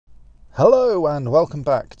Hello and welcome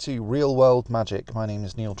back to Real World Magic. My name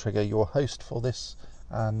is Neil Trigger, your host for this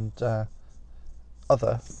and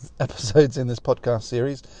other episodes in this podcast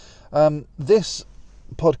series. This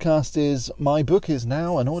podcast is My Book Is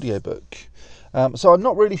Now an Audiobook. So I'm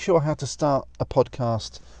not really sure how to start a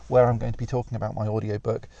podcast where I'm going to be talking about my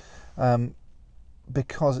audiobook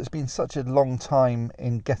because it's been such a long time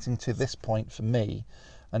in getting to this point for me,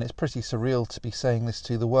 and it's pretty surreal to be saying this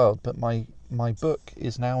to the world, but my book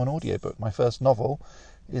is now an audiobook. My first novel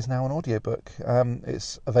is now an audiobook.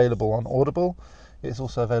 It's available on Audible. It's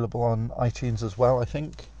also available on iTunes as well, I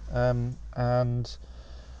think, and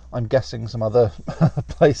I'm guessing some other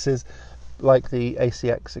places like the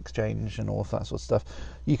ACX Exchange and all of that sort of stuff.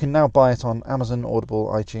 You can now buy it on Amazon, Audible,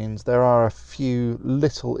 iTunes. There are a few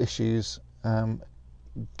little issues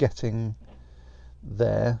getting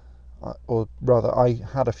there, or rather I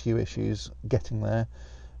had a few issues getting there,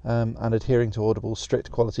 and adhering to Audible's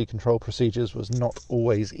strict quality control procedures was not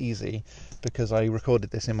always easy because I recorded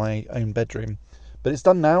this in my own bedroom. But it's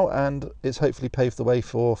done now, and it's hopefully paved the way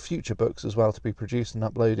for future books as well to be produced and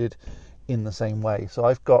uploaded in the same way. So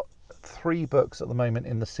I've got 3 books at the moment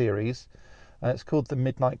in the series. It's called The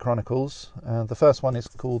Midnight Chronicles. The first one is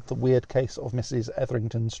called The Weird Case of Mrs.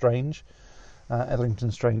 Etherington Strange.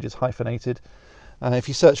 Etherington Strange is hyphenated. If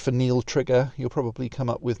you search for Neil Trigger, you'll probably come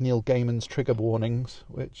up with Neil Gaiman's trigger warnings,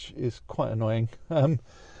 which is quite annoying.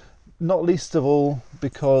 Not least of all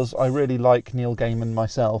because I really like Neil Gaiman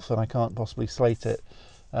myself and I can't possibly slate it.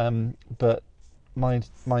 But my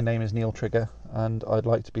name is Neil Trigger and I'd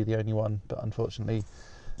like to be the only one, but unfortunately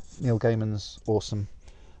Neil Gaiman's awesome.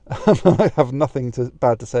 I have nothing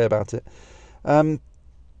bad to say about it.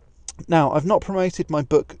 Now, I've not promoted my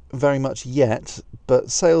book very much yet, but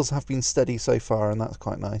sales have been steady so far, and that's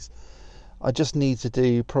quite nice. I just need to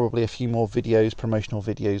do probably a few more videos, promotional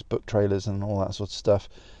videos, book trailers, and all that sort of stuff,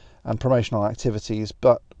 and promotional activities.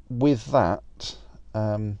 But with that,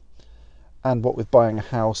 and what with buying a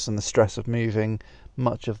house and the stress of moving,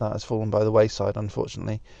 much of that has fallen by the wayside,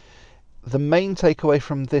 unfortunately. The main takeaway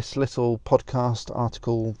from this little podcast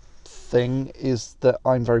article thing is that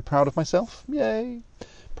I'm very proud of myself. Yay!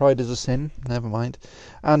 Pride is a sin, never mind.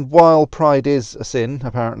 And while pride is a sin,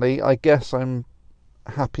 apparently, I guess I'm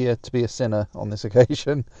happier to be a sinner on this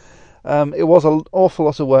occasion. It was an awful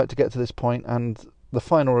lot of work to get to this point, and the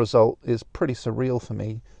final result is pretty surreal for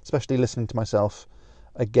me, especially listening to myself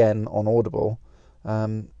again on Audible.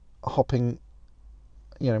 Hopping,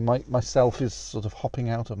 myself is sort of hopping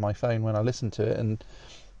out of my phone when I listen to it, and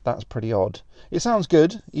that's pretty odd. It sounds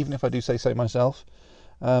good, even if I do say so myself.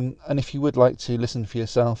 And if you would like to listen for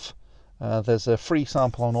yourself, there's a free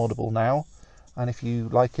sample on Audible now, and if you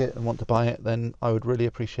like it and want to buy it, then I would really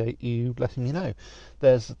appreciate you letting me know.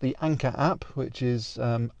 There's the Anchor app, which is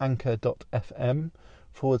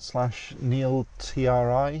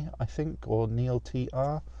anchor.fm/NeilTRI, I think, or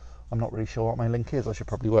NeilTR. I'm not really sure what my link is. I should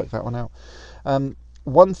probably work that one out.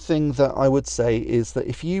 One thing that I would say is that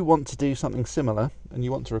if you want to do something similar and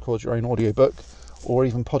you want to record your own audiobook or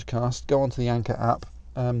even podcast, go onto the Anchor app.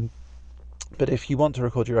 But if you want to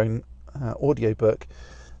record your own audiobook,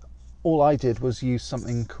 all I did was use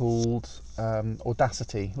something called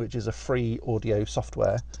Audacity, which is a free audio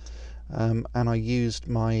software. And I used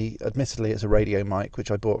admittedly it's a radio mic,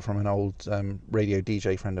 which I bought from an old radio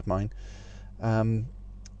DJ friend of mine.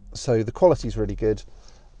 So the quality is really good,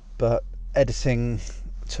 but editing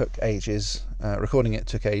took ages. Recording it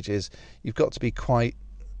took ages. You've got to be quite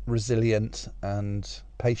resilient and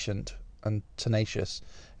patient and tenacious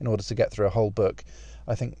in order to get through a whole book.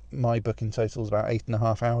 I think my book in total is about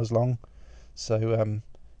 8.5 hours long, so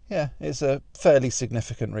it's a fairly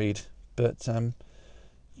significant read, but don't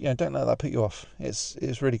let that put you off.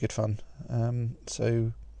 It's really good fun.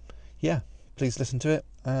 So please listen to it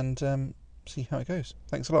and see how it goes.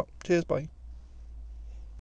 Thanks a lot. Cheers, bye.